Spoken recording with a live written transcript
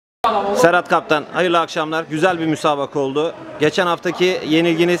Serhat Kaptan, hayırlı akşamlar. Güzel bir müsabaka oldu. Geçen haftaki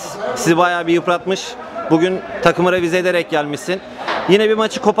yenilginiz sizi bayağı bir yıpratmış. Bugün takımı revize ederek gelmişsin. Yine bir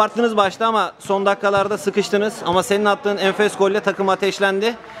maçı koparttınız başta ama son dakikalarda sıkıştınız. Ama senin attığın enfes golle takım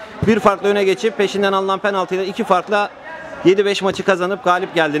ateşlendi. Bir farklı öne geçip peşinden alınan penaltıyla 2 farkla 7-5 maçı kazanıp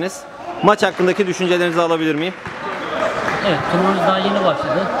galip geldiniz. Maç hakkındaki düşüncelerinizi alabilir miyim? Evet, turnuvamız daha yeni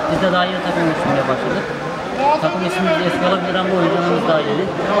başladı. Biz de daha yeni takım oluşturmaya başladık. Takım ismimiz eski olabilir ama oyuncularımız daha yeni.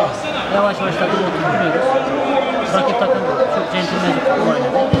 Yavaş yavaş takımı oturtuyoruz. Rakip takım çok centilmen futbol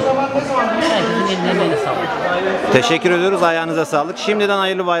oynadı. Herkesin eline emeğine sağlık. Teşekkür ediyoruz. Ayağınıza sağlık. Şimdiden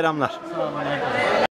hayırlı bayramlar. Sağ olun.